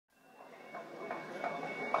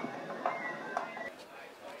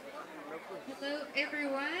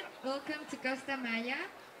everyone, welcome to Costa Maya.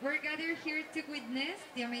 We're gathered here to witness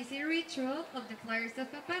the amazing ritual of the flyers of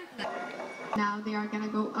Papantla. Now they are gonna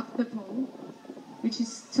go up the pole, which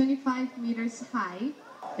is 25 meters high.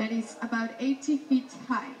 That is about 80 feet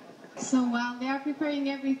high. So while they are preparing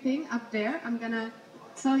everything up there, I'm gonna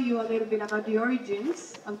tell you a little bit about the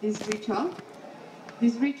origins of this ritual.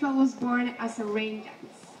 This ritual was born as a rain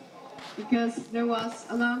dance because there was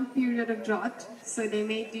a long period of drought, so they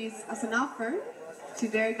made this as an offer to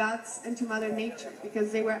their gods and to Mother Nature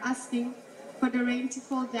because they were asking for the rain to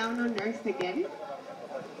fall down on earth again.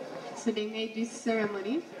 So they made this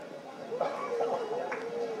ceremony.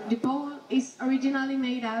 The pole is originally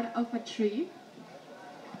made out of a tree.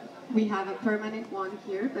 We have a permanent one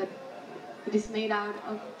here, but it is made out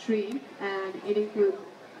of a tree, and it includes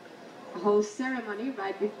a whole ceremony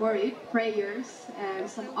right before it, prayers and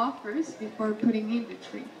some offers before putting in the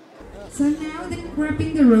tree. So now they're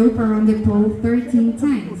wrapping the rope around the pole 13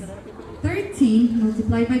 times. 13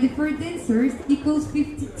 multiplied by the 4 dancers equals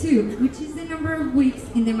 52, which is the number of weeks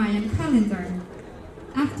in the Mayan calendar.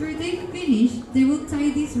 After they finish, they will tie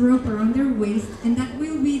this rope around their waist, and that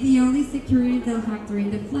will be the only security they'll have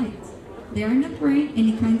during the flight. They are not wearing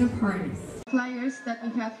any kind of harness. Flyers that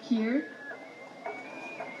we have here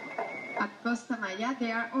at Costa Maya,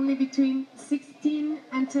 they are only between 16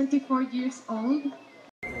 and 24 years old.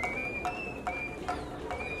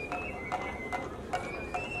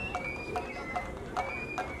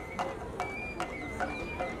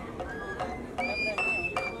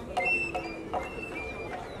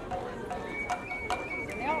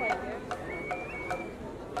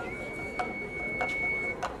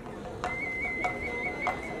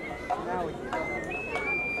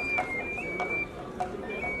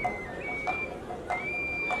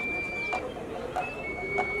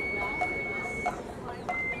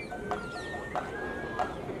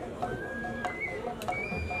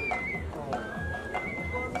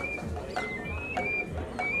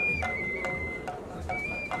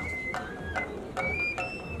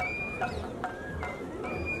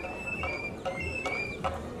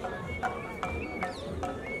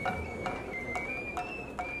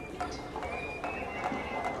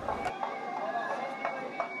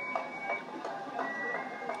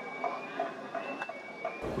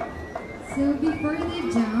 So before they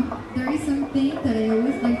jump, there is something that I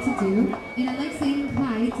always like to do, and I like saying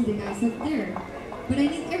hi to the guys up there. But I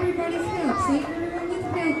need everybody's help, so if everyone would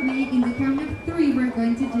help me, in the count of 3 we're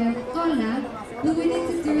going to yell hola, but we need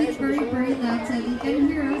to do it very, very loud so they can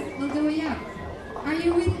hear us all the way up. Are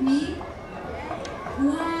you with me?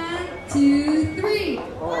 1, 2, 3!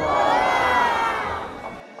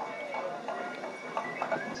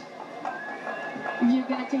 If you're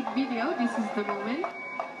gonna take video, this is the moment.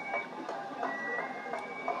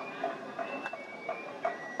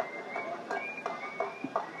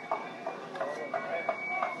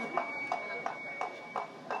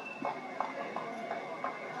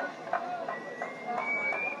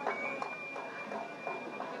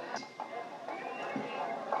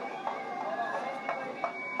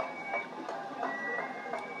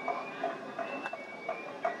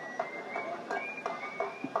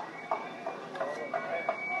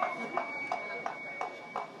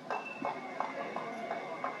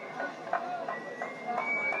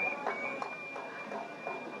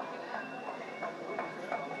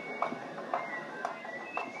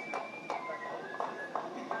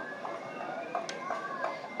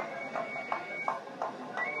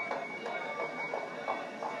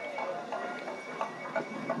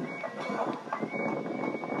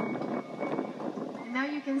 Now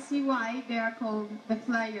you can see why they are called the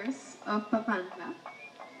flyers of Papantla.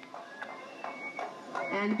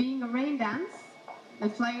 And being a rain dance, the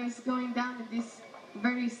flyers going down in this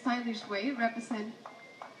very stylish way represent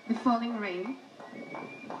the falling rain.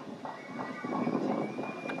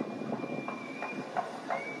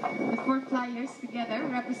 The 4 flyers together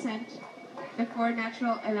represent the 4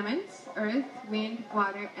 natural elements: earth, wind,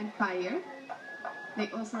 water, and fire. They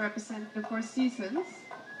also represent the 4 seasons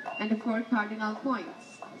and the 4 cardinal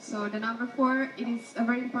points. So the number 4, it is a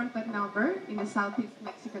very important number in the Southeast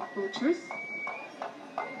Mexican cultures.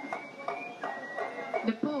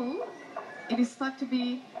 The pole, it is thought to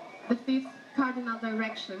be the 5th cardinal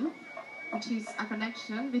direction, which is a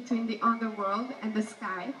connection between the underworld and the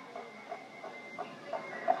sky.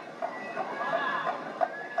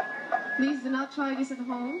 Please do not try this at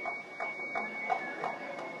home.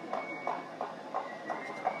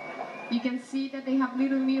 You can see that they have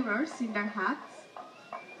little mirrors in their hats,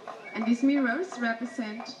 and these mirrors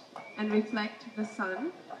represent and reflect the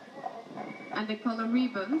sun, and the color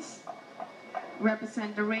ribbons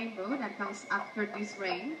represent the rainbow that comes after this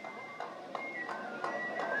rain.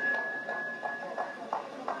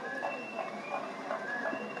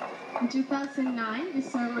 In 2009,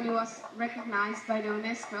 this ceremony was recognized by the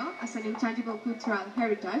UNESCO as an intangible cultural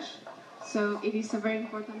heritage, so it is a very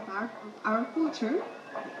important part of our culture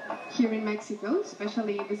here in Mexico,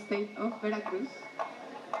 especially in the state of Veracruz.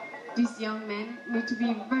 These young men need to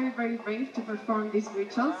be very, very brave to perform this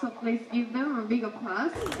ritual, so please give them a big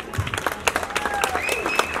applause.